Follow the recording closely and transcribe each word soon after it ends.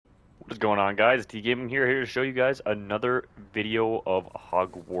What's going on, guys? T Gaming here to show you guys another video of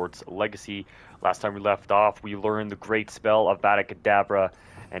Hogwarts Legacy. Last time we left off, we learned the great spell of Kedavra,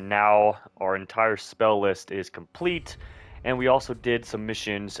 and now our entire spell list is complete, and we also did some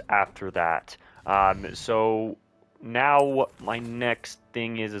missions after that. So now my next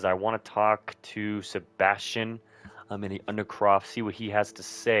thing is I want to talk to Sebastian in the Undercroft, see what he has to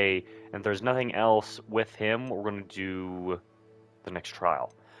say, and if there's nothing else with him, we're going to do the next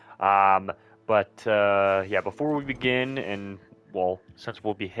trial. Yeah, before we begin, and well, since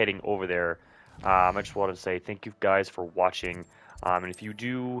we'll be heading over there, I just wanted to say thank you guys for watching. And if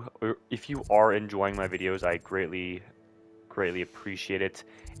you are enjoying my videos, I greatly appreciate it.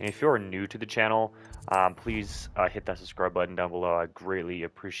 And if you're new to the channel, please hit that subscribe button down below. I greatly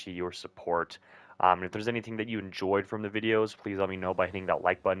appreciate your support. And if there's anything that you enjoyed from the videos, please let me know by hitting that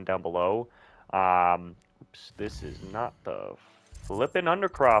like button down below. Oops, this is not the flippin'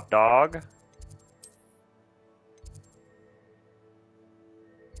 Undercroft, dog.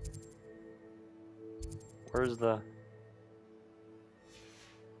 Where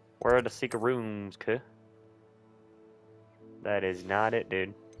are the secret rooms, cuh? That is not it,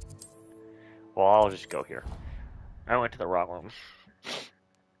 dude. Well, I'll just go here. I went to the wrong room.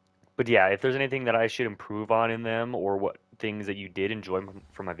 But yeah, if there's anything that I should improve on in them, or what things that you did enjoy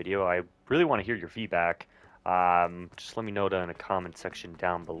from my video, I really want to hear your feedback. Just let me know down in the comment section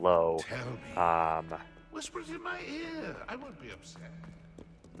down below. Tell me. Whisper it in my ear. I won't be upset.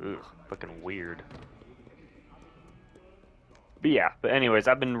 Ugh, fucking weird. But anyways,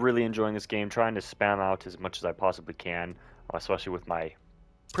 I've been really enjoying this game, trying to spam out as much as I possibly can, especially with my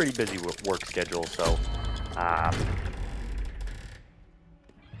pretty busy work schedule, so,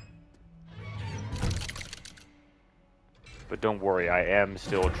 but don't worry, I am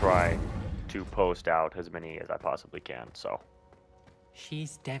still trying to post out as many as I possibly can, so.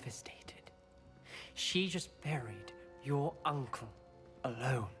 She's devastated. She just buried your uncle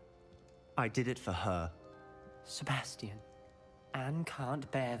alone. I did it for her. Sebastian, Anne can't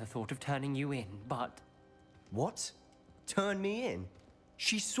bear the thought of turning you in, but... What? Turn me in?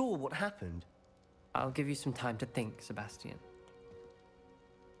 She saw what happened. I'll give you some time to think, Sebastian.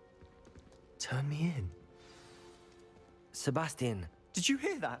 Turn me in? Sebastian. Did you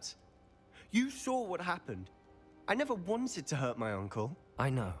hear that? You saw what happened. I never wanted to hurt my uncle. I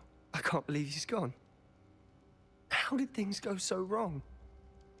know. I can't believe he's gone. How did things go so wrong?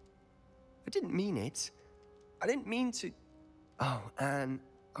 I didn't mean it. I didn't mean to... Oh, Anne,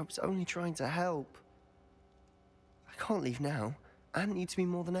 I was only trying to help. I can't leave now. Anne needs me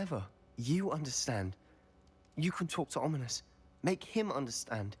more than ever. You understand. You can talk to Ominous. Make him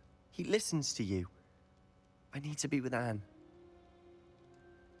understand. He listens to you. I need to be with Anne.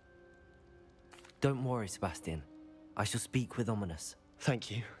 Don't worry, Sebastian. I shall speak with Ominous. Thank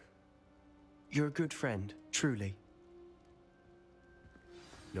you. You're a good friend, truly.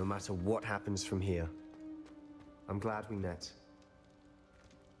 No matter what happens from here, I'm glad we met.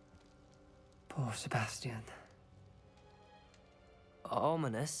 Poor Sebastian.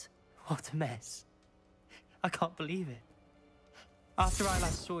 Ominous? What a mess. I can't believe it. After I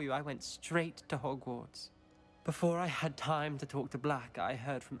last saw you, I went straight to Hogwarts. Before I had time to talk to Black, I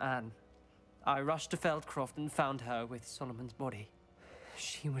heard from Anne. I rushed to Feldcroft and found her with Solomon's body.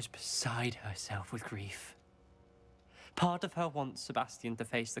 She was beside herself with grief. Part of her wants Sebastian to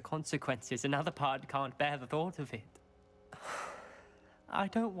face the consequences, another part can't bear the thought of it. I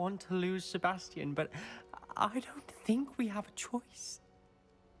don't want to lose Sebastian, but I don't think we have a choice.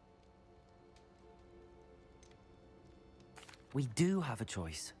 We do have a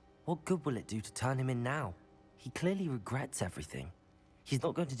choice. What good will it do to turn him in now? He clearly regrets everything. He's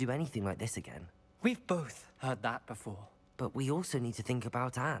not going to do anything like this again. We've both heard that before. But we also need to think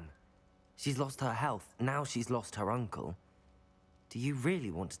about Anne. She's lost her health, now she's lost her uncle. Do you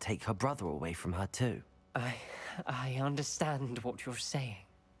really want to take her brother away from her too? I understand what you're saying.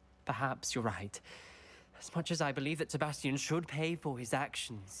 Perhaps you're right. As much as I believe that Sebastian should pay for his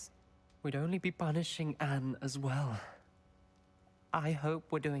actions, we'd only be punishing Anne as well. I hope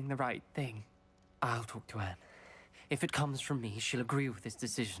we're doing the right thing. I'll talk to Anne. If it comes from me, she'll agree with this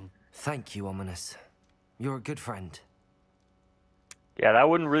decision. Thank you, Ominous. You're a good friend. Yeah, that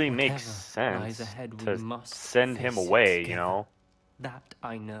wouldn't really make Whatever lies sense ahead, we to must send him face it away, you together. know? That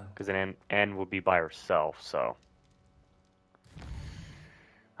I know. Because then Anne will be by herself, so.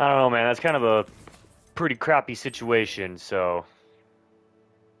 I don't know, man. That's kind of a pretty crappy situation, so.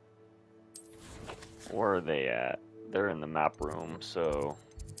 Where are they at? They're in the map room, so.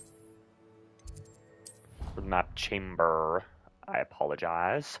 The map chamber. I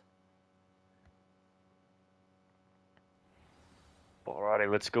apologize.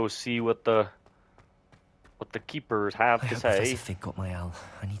 Alrighty, let's go see what the keepers have I to hope say. Professor Fig got my owl.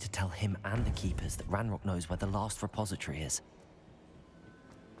 I need to tell him and the keepers that Ranrock knows where the last repository is.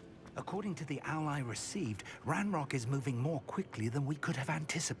 According to the owl I received, Ranrock is moving more quickly than we could have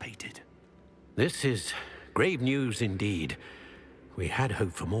anticipated. This is grave news indeed. We had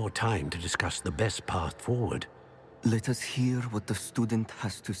hoped for more time to discuss the best path forward. Let us hear what the student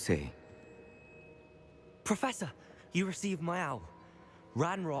has to say. Professor, you received my owl.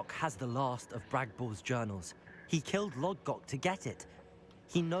 Ranrock has the last of Bragbor's journals. He killed Lodgok to get it.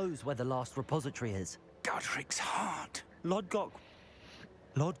 He knows where the last repository is. Godric's heart. Lodgok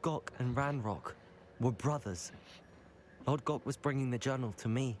and Ranrock were brothers. Lodgok was bringing the journal to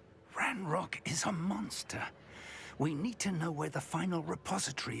me. Ranrock is a monster. We need to know where the final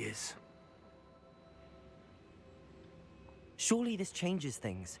repository is. Surely this changes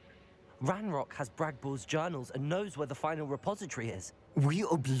things. Ranrock has Bragbor's journals and knows where the final repository is. We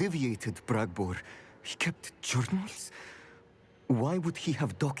obliviated Bragbor. He kept journals? Why would he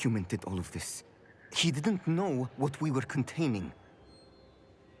have documented all of this? He didn't know what we were containing.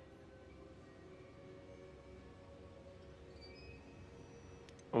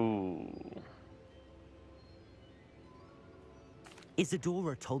 Ooh.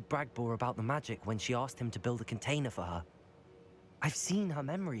 Isadora told Bragbor about the magic when she asked him to build a container for her. I've seen her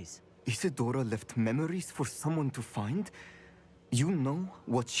memories. Isadora left memories for someone to find? You know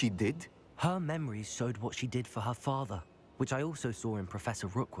what she did? Her memories showed what she did for her father, which I also saw in Professor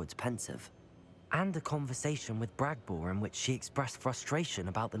Rookwood's pensive. And a conversation with Bragbor in which she expressed frustration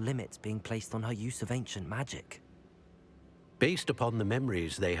about the limits being placed on her use of ancient magic. Based upon the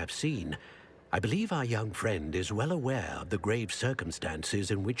memories they have seen, I believe our young friend is well aware of the grave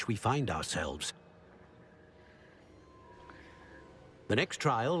circumstances in which we find ourselves. The next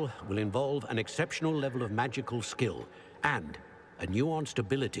trial will involve an exceptional level of magical skill and a nuanced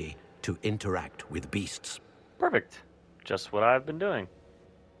ability to interact with beasts. Perfect. Just what I've been doing.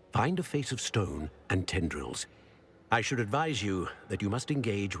 Find a face of stone and tendrils. I should advise you that you must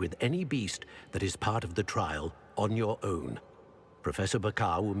engage with any beast that is part of the trial on your own. Professor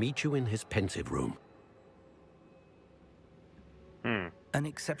Bakar will meet you in his pensive room. An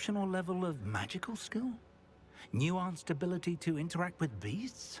exceptional level of magical skill? Nuanced ability to interact with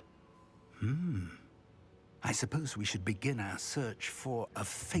beasts? I suppose we should begin our search for a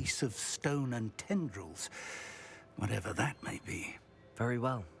face of stone and tendrils, whatever that may be. Very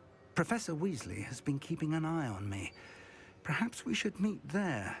well. Professor Weasley has been keeping an eye on me. Perhaps we should meet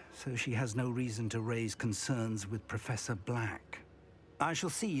there, so she has no reason to raise concerns with Professor Black. I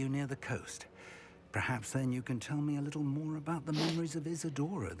shall see you near the coast. Perhaps then you can tell me a little more about the memories of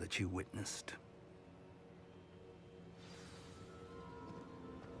Isadora that you witnessed.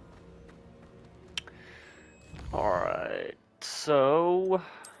 Alright, so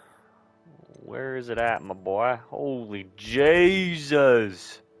where is it at, my boy? Holy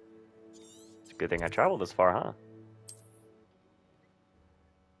Jesus! It's a good thing I traveled this far, huh?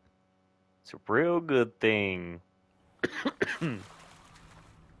 It's a real good thing.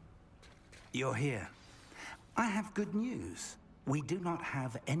 You're here. I have good news. We do not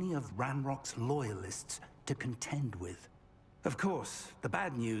have any of Ranrock's loyalists to contend with. Of course, the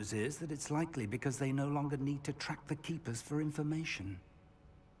bad news is that it's likely because they no longer need to track the Keepers for information.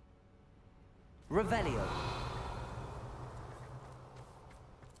 Revelio.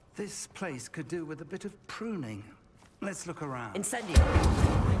 This place could do with a bit of pruning. Let's look around. Incendio.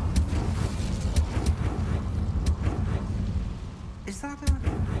 Is that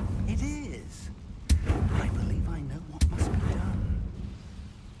a... It is. I believe I know what must be done.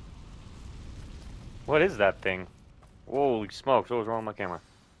 What is that thing? Holy smokes, what was wrong with my camera?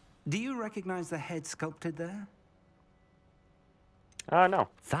 Do you recognize the head sculpted there? No.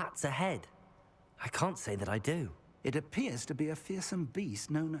 That's a head. I can't say that I do. It appears to be a fearsome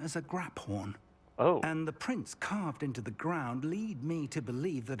beast known as a graphorn. Oh. And the prints carved into the ground lead me to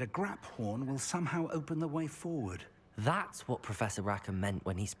believe that a graphorn will somehow open the way forward. That's what Professor Rackham meant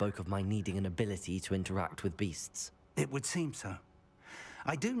when he spoke of my needing an ability to interact with beasts. It would seem so.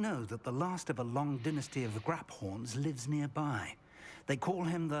 I do know that the last of a long dynasty of graphorns lives nearby. They call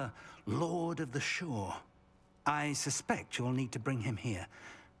him the Lord of the Shore. I suspect you'll need to bring him here.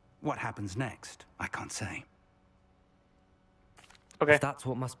 What happens next, I can't say. Okay. If that's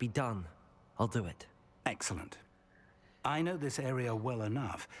what must be done, I'll do it. Excellent. I know this area well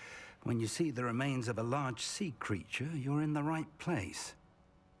enough. When you see the remains of a large sea creature, you're in the right place.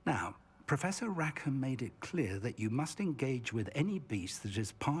 Now, Professor Rackham made it clear that you must engage with any beast that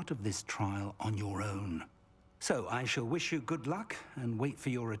is part of this trial on your own. So I shall wish you good luck and wait for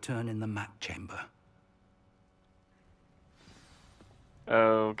your return in the map chamber.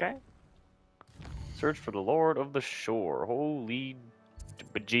 Okay. Search for the Lord of the Shore. Holy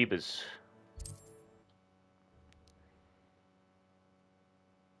bejeebus.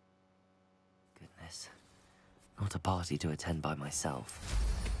 Goodness. Not a party to attend by myself.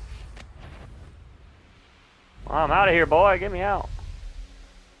 Well, I'm out of here, boy. Get me out.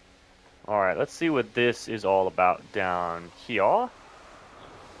 Alright, let's see what this is all about down here. Oh,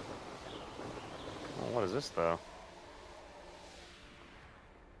 what is this, though?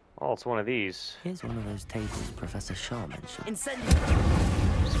 Oh, it's one of these. Here's one of those tables Professor Shaw mentioned. Incendio!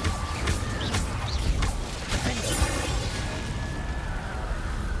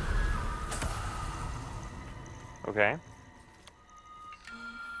 Okay.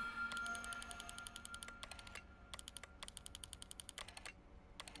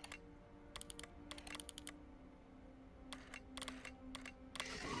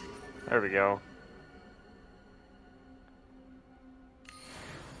 There we go.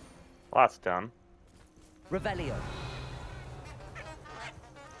 Well, that's done. Revelio.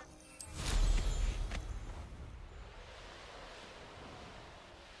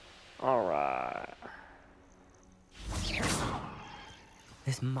 Alright.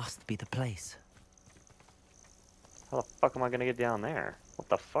 This must be the place. How the fuck am I gonna get down there? What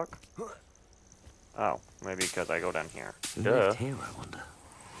the fuck? Oh, maybe because I go down here. Who Duh. lived here, I wonder?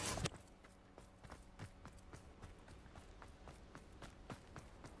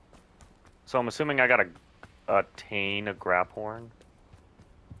 So I'm assuming I gotta attain a Graphorn.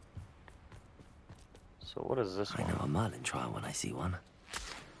 So what is this I one? know a Merlin trial when I see one.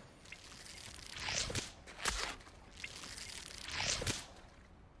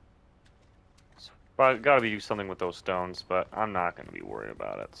 But gotta be something with those stones, but I'm not gonna be worried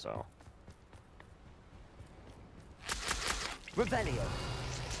about it, so. Revelio.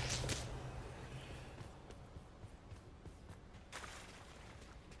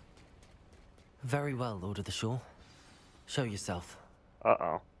 Very well, Lord of the Shore. Show yourself.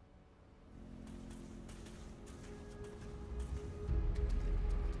 Uh-oh.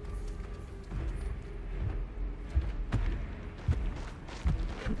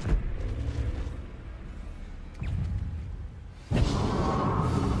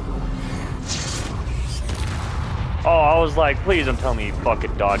 Oh, I was like, please don't tell me you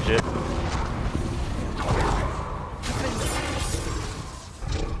fucking dodge it.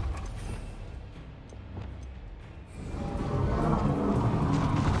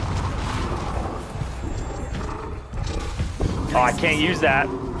 Oh, I can't use that.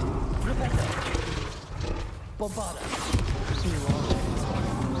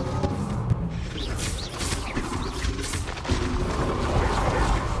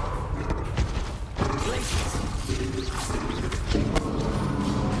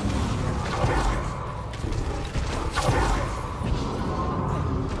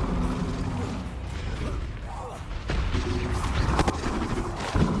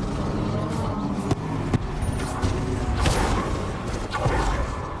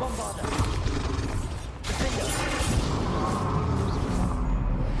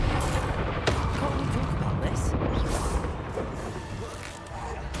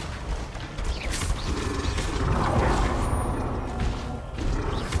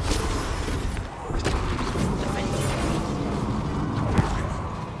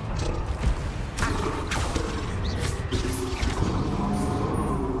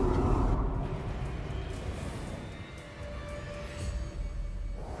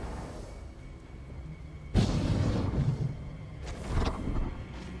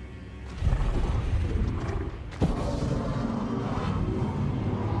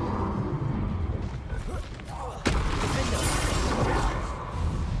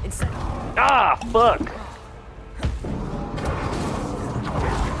 Ah, fuck!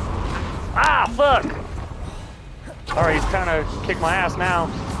 Ah, fuck! Alright, he's trying to kick my ass now.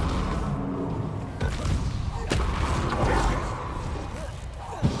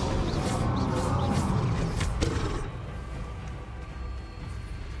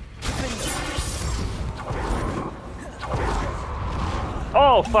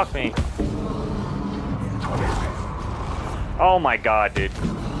 Oh, fuck me. Oh my god, dude.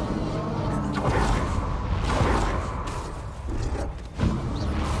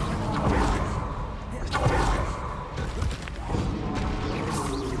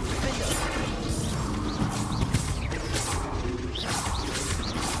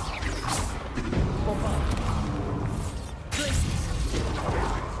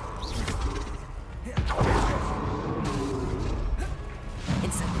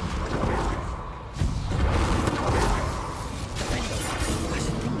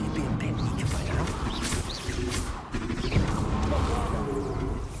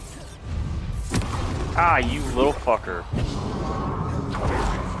 Ah, you little fucker.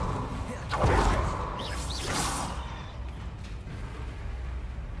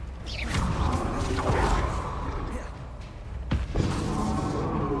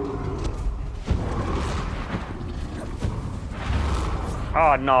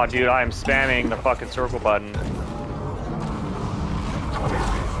 Oh no, dude, I am spamming the fucking circle button.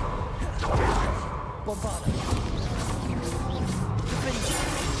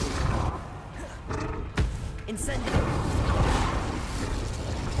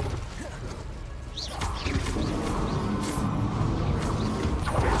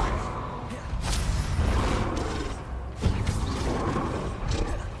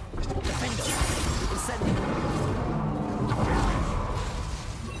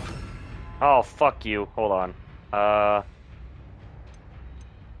 Oh, fuck you. Hold on.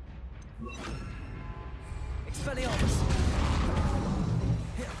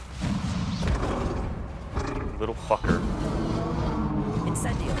 Little fucker.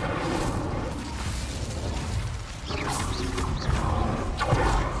 Incendio.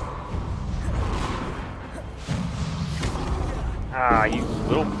 Ah, you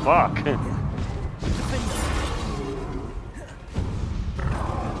little fuck.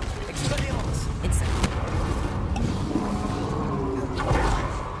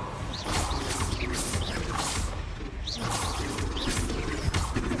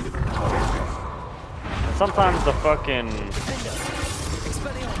 Sometimes the fucking...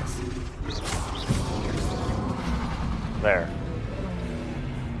 There.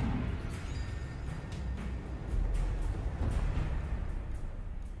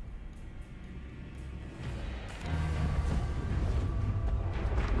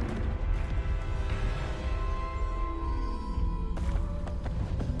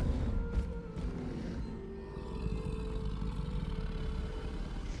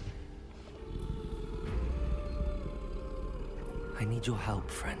 I need your help,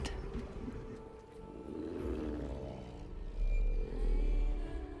 friend.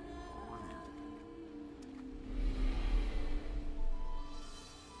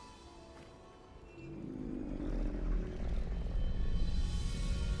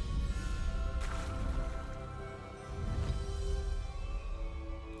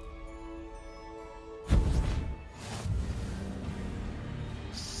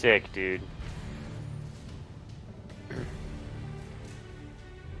 Sick, dude.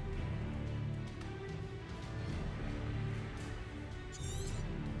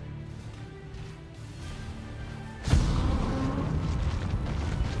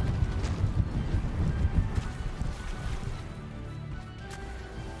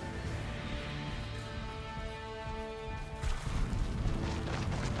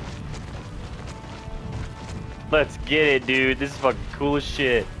 Let's get it, dude. This is fucking cool as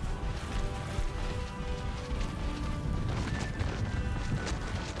shit.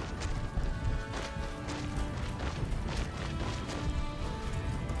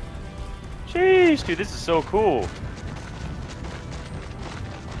 Jeez, dude, this is so cool.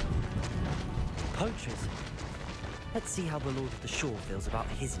 Poachers. Let's see how the Lord of the Shore feels about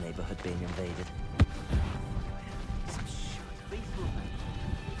his neighborhood being invaded.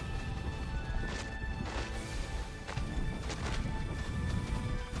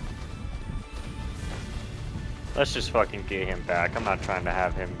 Let's just fucking get him back. I'm not trying to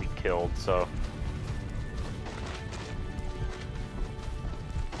have him be killed, so.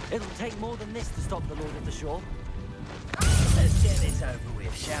 It'll take more than this to stop the Lord of the Shore. Let's get this over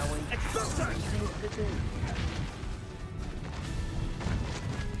with, shall we?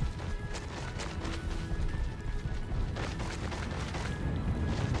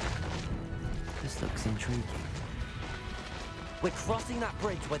 This looks intriguing. We're crossing that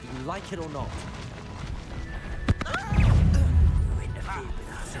bridge whether you like it or not.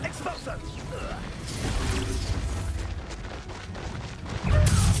 Expulso!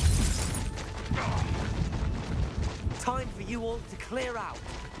 Time for you all to clear out.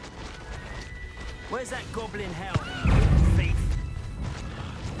 Where's that goblin hell, thief?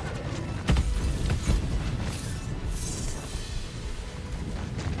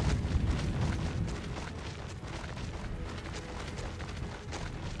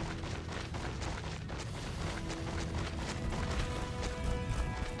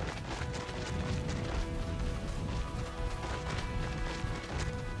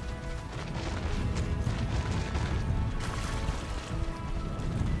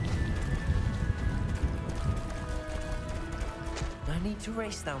 No need to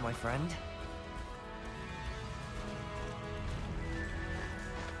race now, my friend.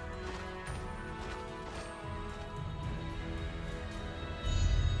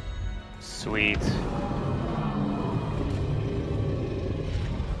 Sweet.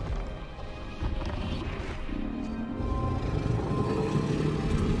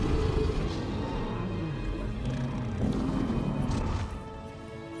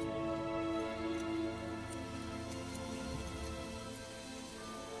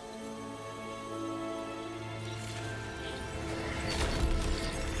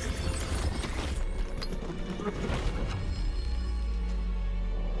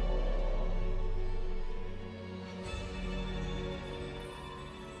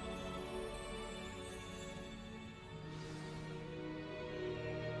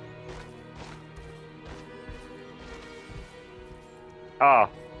 Ah.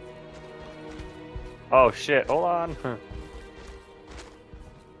 Oh shit, hold on.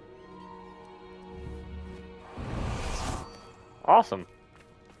 Awesome.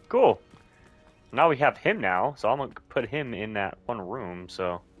 Cool. Now we have him now, so I'm gonna put him in that one room,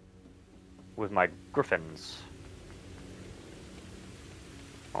 so with my griffins.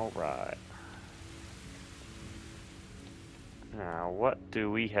 Alright. Now what do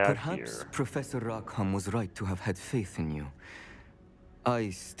we have Perhaps here? Professor Rackham was right to have had faith in you.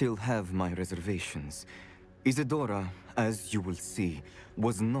 I still have my reservations. Isadora, as you will see,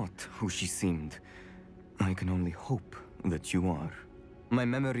 was not who she seemed. I can only hope that you are. My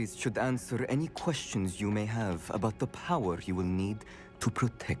memories should answer any questions you may have about the power you will need to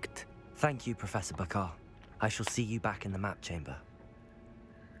protect. Thank you, Professor Bakar. I shall see you back in the map chamber.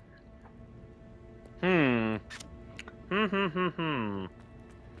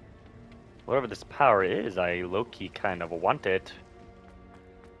 Whatever this power is, I low-key kind of want it.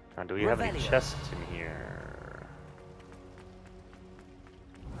 Now, do we have any Revelio. chests in here?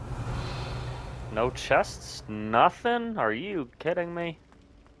 No chests? Nothing? Are you kidding me?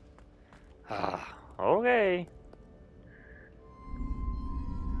 Ah, okay.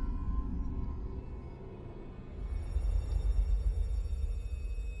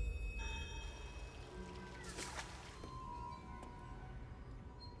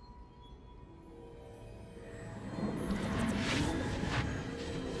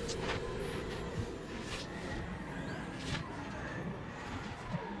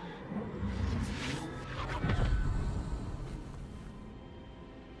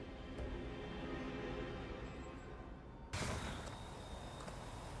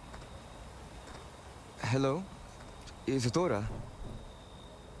 Hello? Isadora?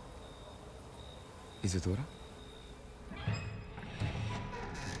 Isadora?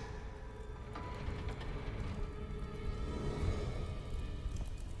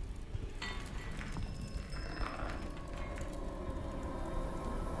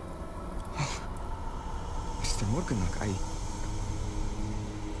 Mr. Morganach,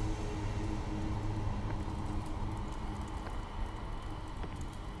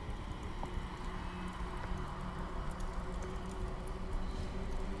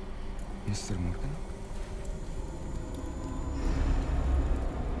 Mr. Morgan?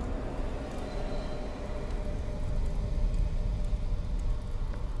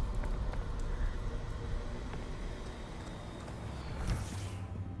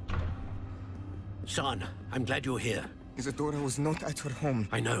 Son, I'm glad you're here. Isadora was not at her home.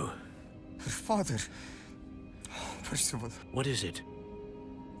 I know. Her father... Percival. What is it?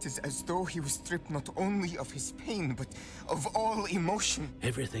 It is as though he was stripped not only of his pain, but of all emotion.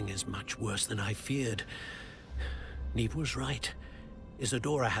 Everything is much worse than I feared. Neve was right.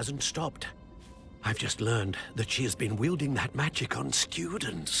 Isadora hasn't stopped. I've just learned that she has been wielding that magic on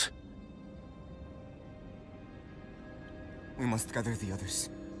students. We must gather the others.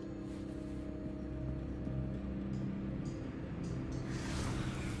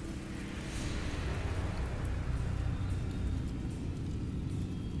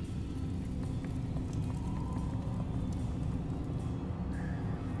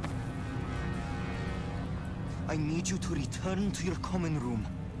 I need you to return to your common room,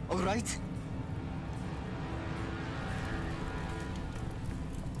 all right?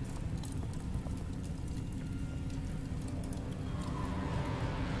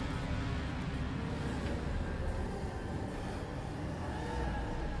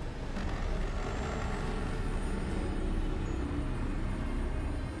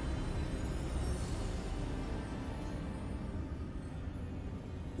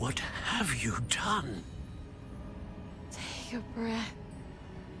 What have you done? Take a breath.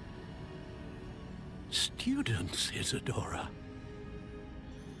 Students, Isadora.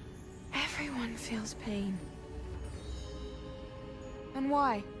 Everyone feels pain. And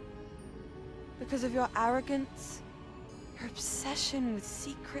why? Because of your arrogance? Your obsession with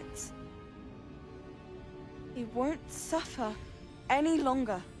secrets? He won't suffer any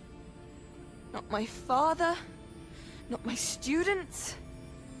longer. Not my father, not my students,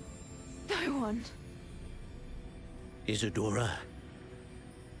 no one. Isadora,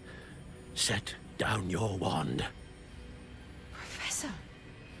 set down your wand. Professor,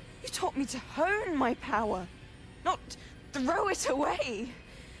 you taught me to hone my power, not throw it away.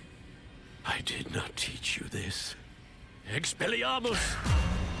 I did not teach you this. Expelliarmus!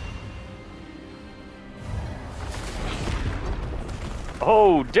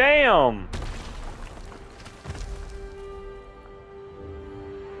 Oh, damn!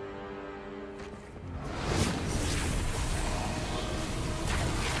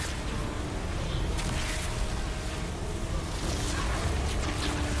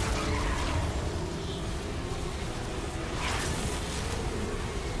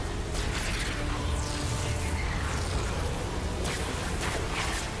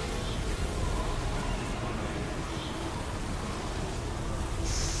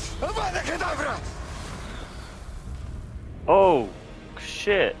 Avada Kedavra! Oh,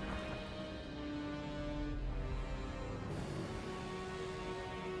 shit.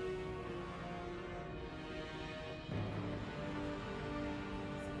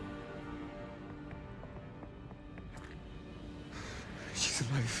 She's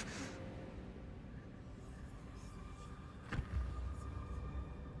alive.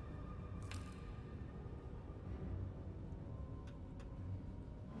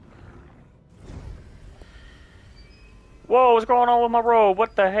 Whoa, what's going on with my robe?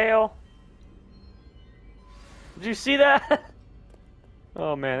 What the hell? Did you see that?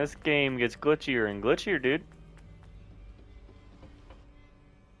 Oh man, this game gets glitchier and glitchier, dude.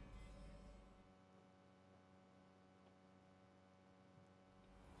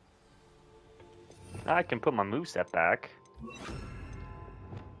 Now I can put my moveset back.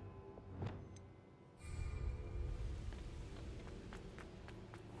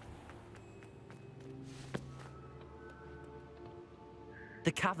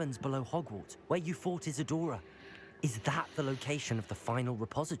 The caverns below Hogwarts, where you fought Isadora. Is that the location of the final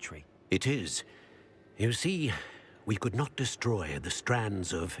repository? It is. You see, we could not destroy the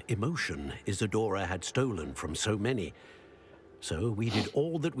strands of emotion Isadora had stolen from so many. So we did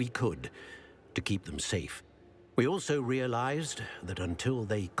all that we could to keep them safe. We also realized that until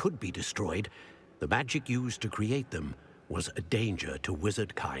they could be destroyed, the magic used to create them was a danger to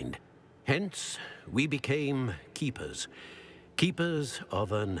wizard kind. Hence, we became keepers. Keepers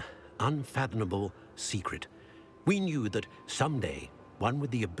of an unfathomable secret. We knew that someday, one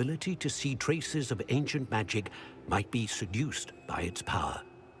with the ability to see traces of ancient magic might be seduced by its power.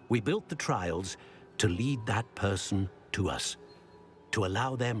 We built the trials to lead that person to us, to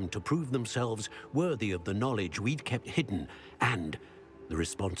allow them to prove themselves worthy of the knowledge we'd kept hidden and the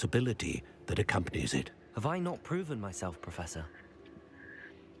responsibility that accompanies it. Have I not proven myself, Professor?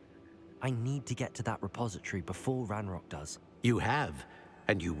 I need to get to that repository before Ranrock does. You have,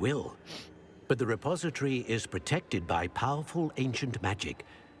 and you will. But the repository is protected by powerful ancient magic.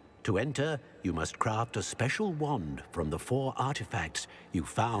 To enter, you must craft a special wand from the 4 artifacts you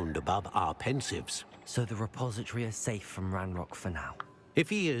found above our pensives. So the repository is safe from Ranrock for now. If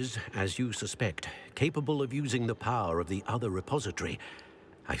he is, as you suspect, capable of using the power of the other repository,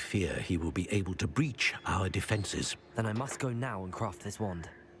 I fear he will be able to breach our defenses. Then I must go now and craft this wand.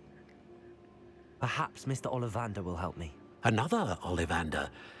 Perhaps Mr. Ollivander will help me. Another Ollivander?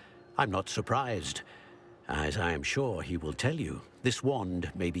 I'm not surprised. As I am sure he will tell you, this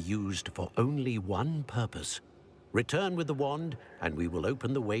wand may be used for only one purpose. Return with the wand, and we will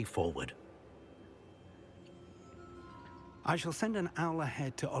open the way forward. I shall send an owl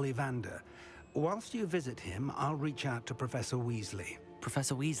ahead to Ollivander. Whilst you visit him, I'll reach out to Professor Weasley.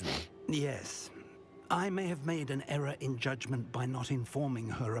 Professor Weasley? Yes. I may have made an error in judgment by not informing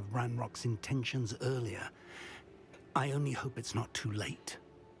her of Ranrock's intentions earlier. I only hope it's not too late.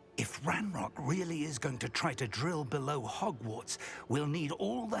 If Ranrock really is going to try to drill below Hogwarts, we'll need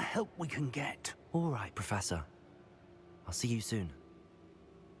all the help we can get. All right, Professor. I'll see you soon.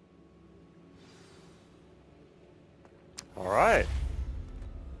 All right.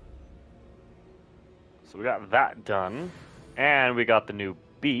 So we got that done. And we got the new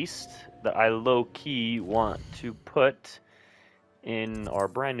beast that I low-key want to put in our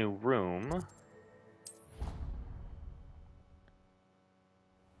brand new room.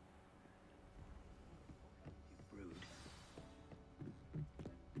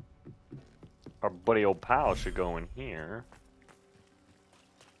 Our buddy old pal should go in here.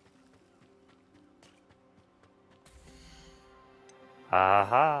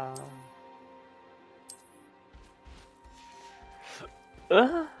 Aha.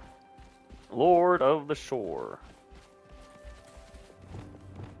 Lord of the Shore.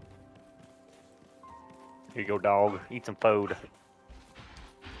 Here you go, dog. Eat some food.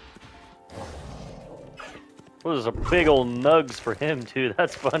 Well, there's a big old nugs for him, too.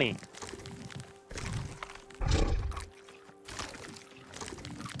 That's funny.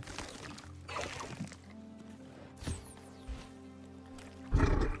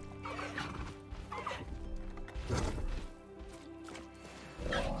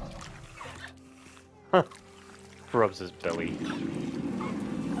 Rubs his belly.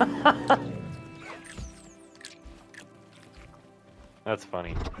 That's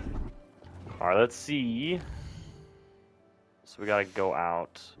funny. Alright, let's see. So we gotta go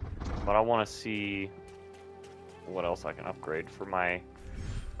out. But I want to see what else I can upgrade for my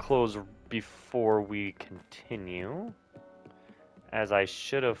clothes before we continue. As I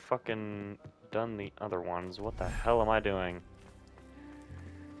should have fucking done the other ones. What the hell am I doing?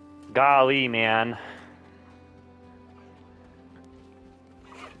 Golly, man.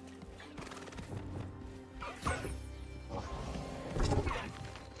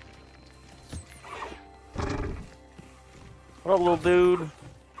 What up, little dude?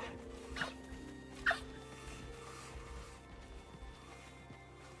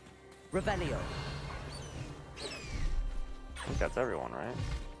 Revelio. I think that's everyone, right?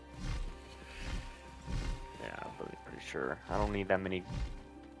 Yeah, I'm pretty sure. I don't need that many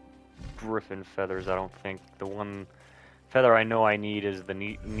griffin feathers, I don't think. The one feather I know I need is the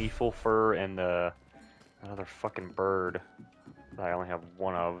neeful fur and the another fucking bird that I only have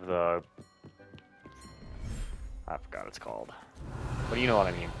one of. The I forgot what it's called. But you know what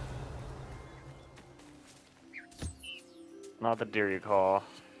I mean. Not the deer you call.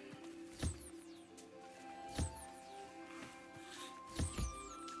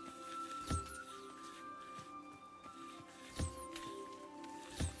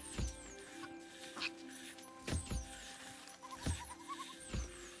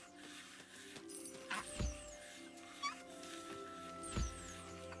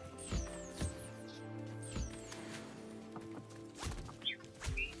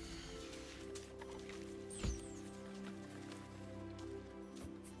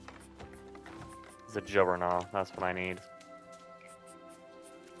 It's a juggernaut. That's what I need.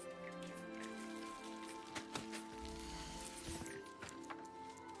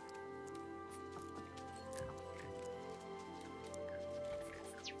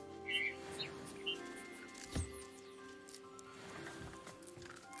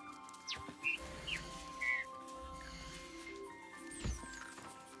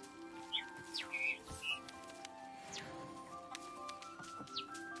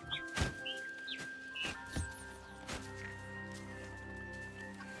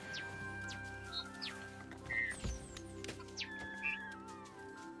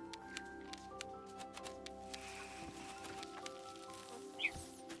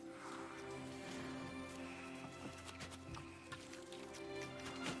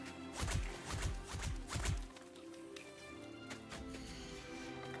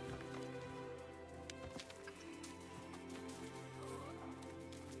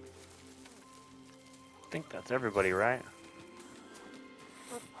 I think that's everybody, right?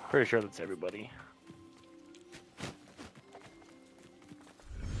 Pretty sure that's everybody.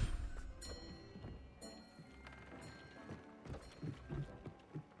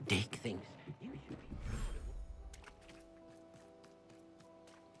 Dig things.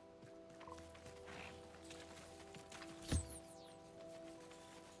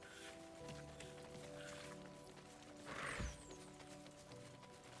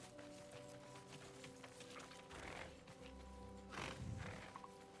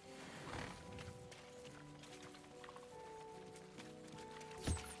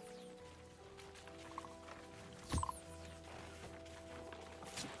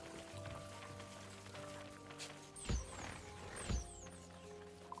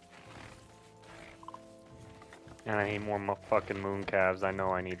 And I need more fucking moon calves. I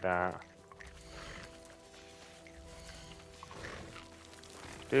know I need that.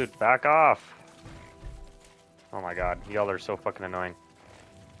 Dude, back off. Oh my god, y'all are so fucking annoying.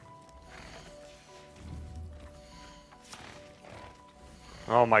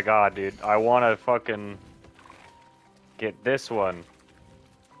 Oh my god, dude. I want to fucking get this one.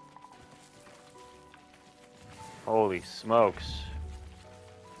 Holy smokes.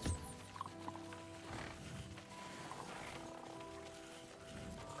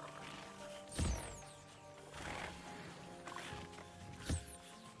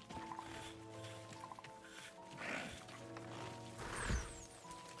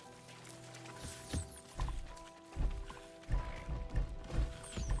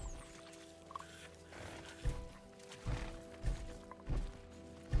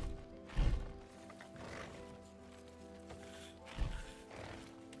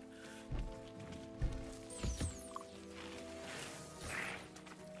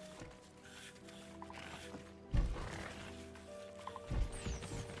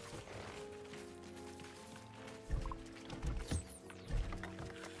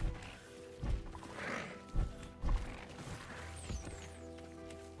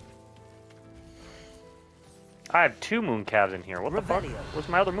 I have 2 moon calves in here. What the fuck? Where's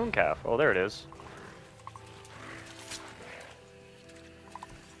my other moon calf? Oh, there it is.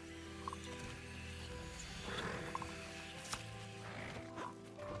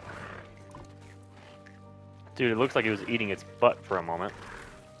 Dude, it looks like it was eating its butt for a moment.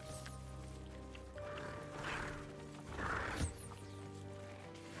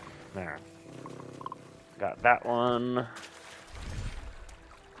 There. Got that one.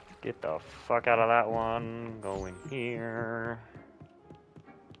 Get the fuck out of that one. Go in here.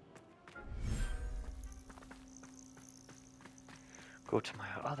 Go to my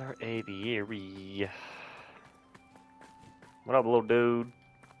other aviary. What up, little dude?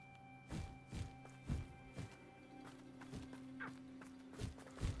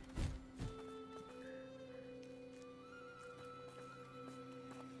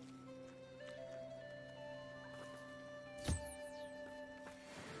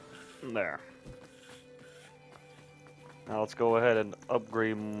 There. Now let's go ahead and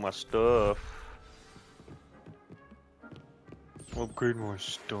upgrade my stuff. Upgrade my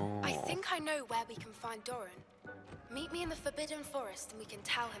stuff. I think I know where we can find Doran. Meet me in the Forbidden Forest and we can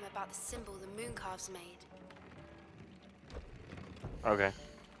tell him about the symbol the Mooncalves made. Okay.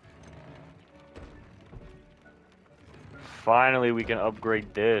 Finally we can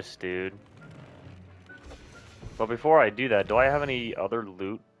upgrade this, dude. But before I do that, do I have any other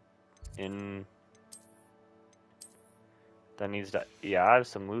loot in that needs to... Yeah, I have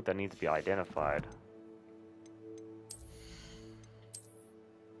some loot that needs to be identified.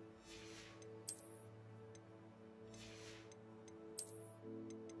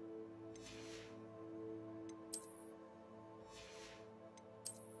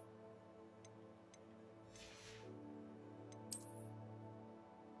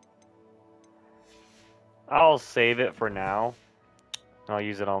 I'll save it for now. I'll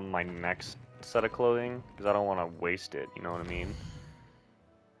use it on my next set of clothing because I don't want to waste it, you know what I mean?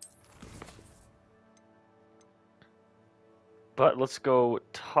 But let's go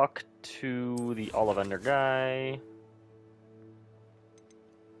talk to the Ollivander guy.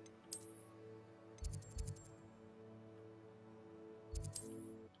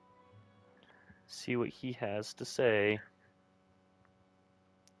 See what he has to say.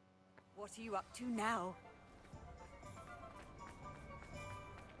 What are you up to now?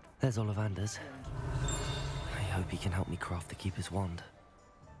 There's Ollivander's. I hope he can help me craft the Keeper's wand.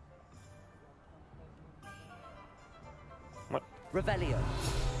 What? Revelio.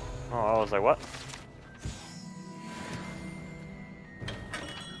 Oh, I was like, what?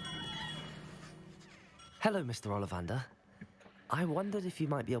 Hello, Mr. Ollivander. I wondered if you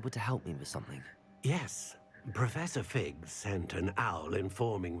might be able to help me with something. Yes. Professor Fig sent an owl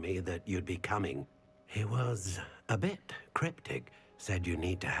informing me that you'd be coming. He was a bit cryptic. Said you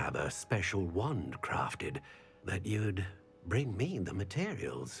need to have a special wand crafted, that you'd bring me the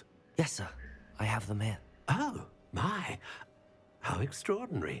materials. Yes, sir. I have them here. Oh, my. How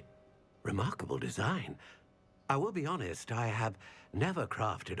extraordinary. Remarkable design. I will be honest, I have never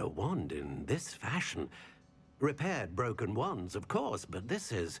crafted a wand in this fashion. Repaired broken wands, of course, but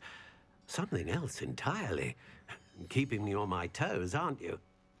this is something else entirely. Keeping me on my toes, aren't you?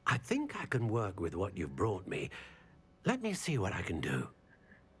 I think I can work with what you've brought me. Let me see what I can do.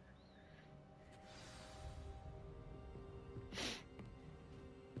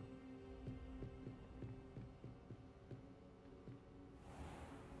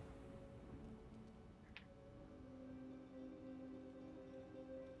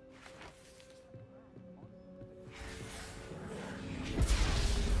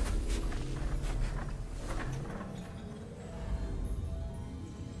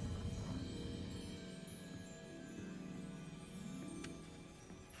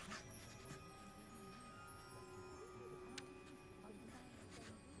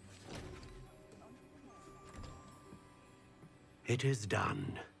 It is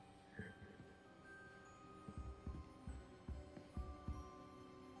done.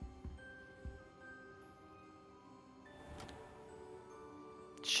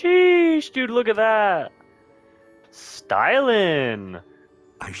 Sheesh, dude, look at that. Stylin'.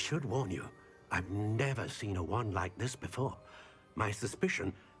 I should warn you, I've never seen a wand like this before. My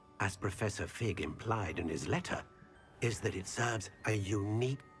suspicion, as Professor Fig implied in his letter, is that it serves a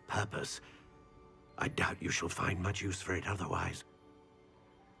unique purpose. I doubt you shall find much use for it otherwise.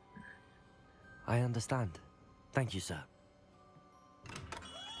 I understand. Thank you, sir.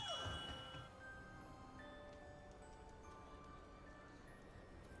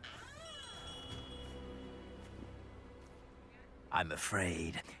 I'm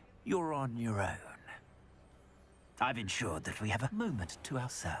afraid you're on your own. I've ensured that we have a moment to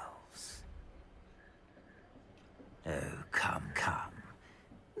ourselves. Oh, come, come.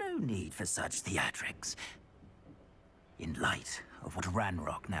 No need for such theatrics. In light of what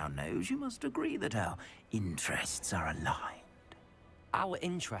Ranrock now knows, you must agree that our interests are aligned. Our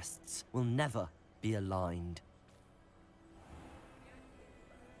interests will never be aligned.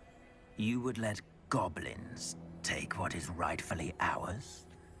 You would let goblins take what is rightfully ours?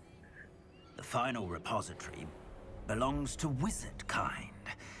 The final repository belongs to wizard kind.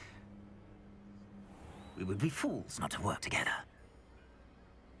 We would be fools not to work together.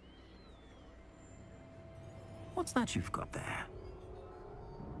 What's that you've got there?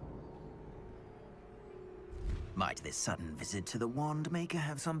 Might this sudden visit to the Wand Maker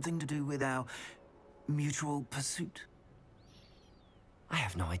have something to do with our mutual pursuit? I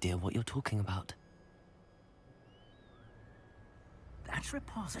have no idea what you're talking about. That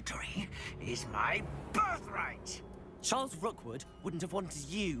repository is my birthright! Charles Rookwood wouldn't have wanted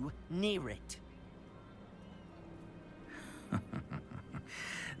you near it.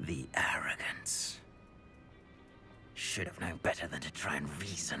 The arrogance. Should have known better than to try and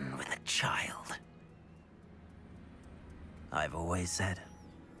reason with a child. I've always said,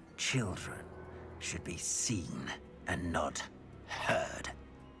 children should be seen and not heard.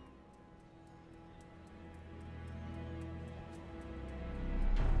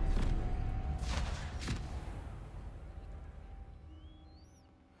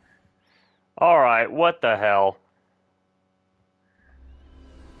 Alright, what the hell?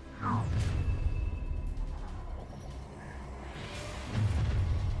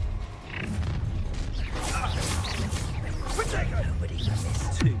 Nobody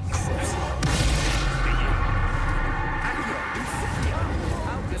missed two.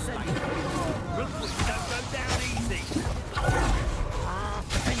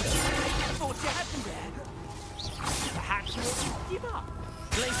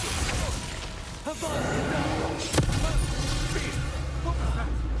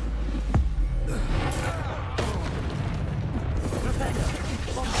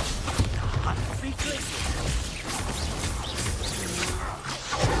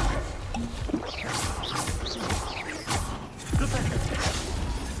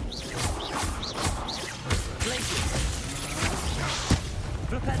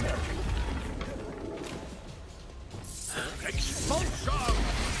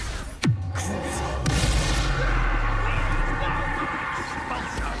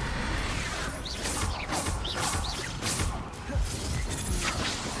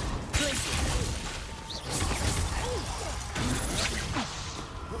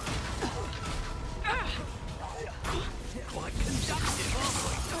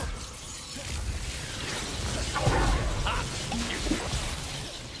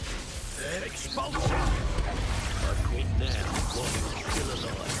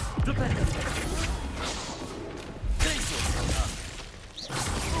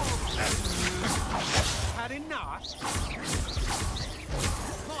 Had enough?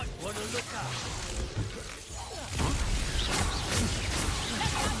 Might want to look up.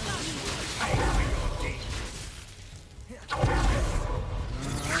 Pay for your deed.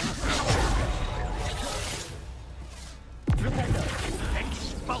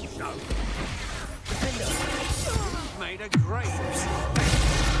 Expulso. Made a great mistake.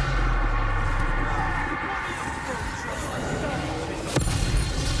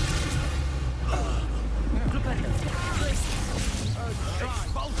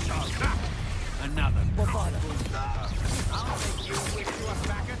 Another. I'll make you wish you were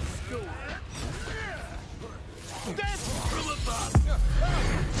back at school. Death from above.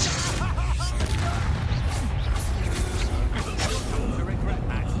 To regret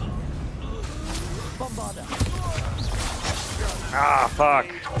that. Bombarder. Ah, fuck.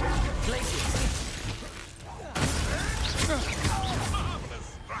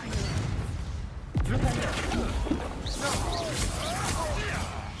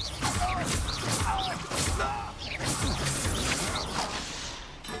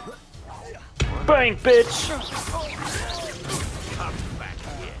 Bang, bitch! Come back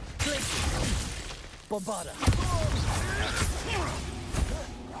here. Bombarder.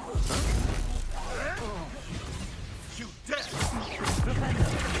 You dead.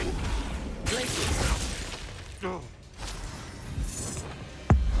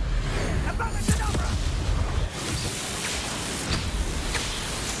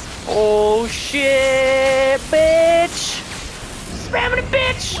 Oh shit, bitch! Spamming it,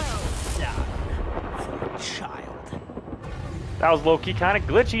 bitch! Child. That was low-key kind of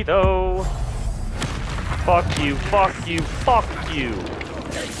glitchy, though. Fuck you, fuck you, fuck you.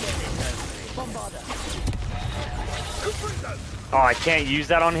 Oh, I can't use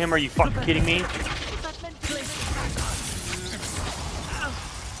that on him? Are you fucking kidding me?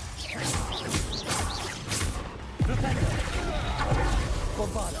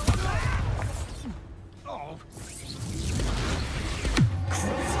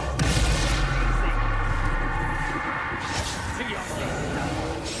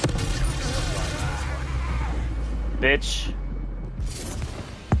 Bitch.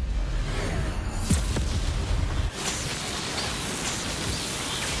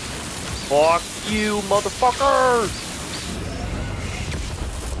 Fuck you, motherfucker!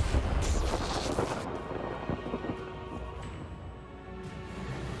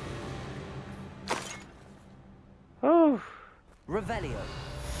 Revelio.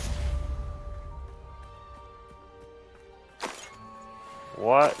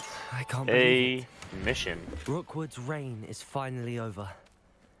 What I can't a believe mission. Rookwood's reign is finally over.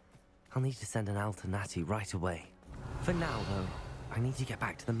 I'll need to send an Alternati right away. For now, though, I need to get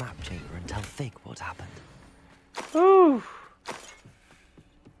back to the map chamber and tell Fig what happened. Whew.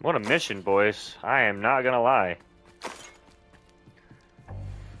 What a mission, boys. I am not gonna lie.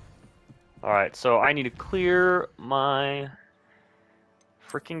 Alright, so I need to clear my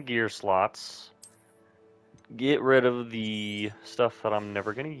freaking gear slots. Get rid of the stuff that I'm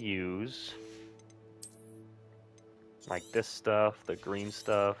never gonna use. Like this stuff, the green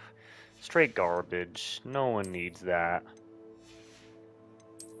stuff. Straight garbage. No one needs that.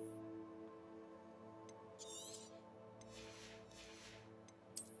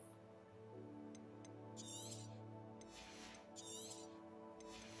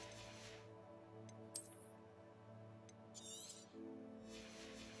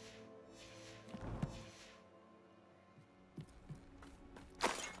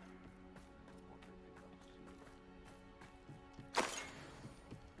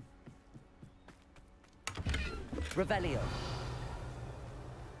 Revelio.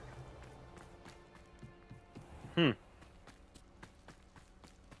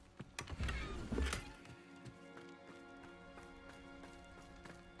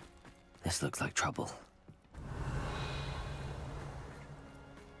 This looks like trouble.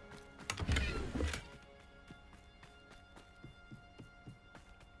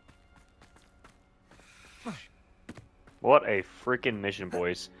 What a freaking mission,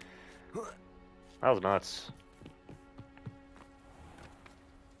 boys. That was nuts.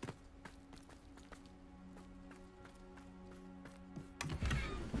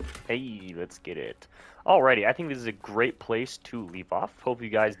 Hey, let's get it. Alrighty, I think this is a great place to leave off. Hope you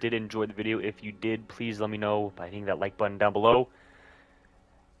guys did enjoy the video. If you did, please let me know by hitting that like button down below.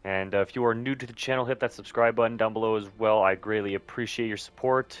 And if you are new to the channel, hit that subscribe button down below as well. I greatly appreciate your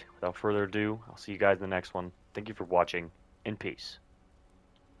support. Without further ado, I'll see you guys in the next one. Thank you for watching, and peace.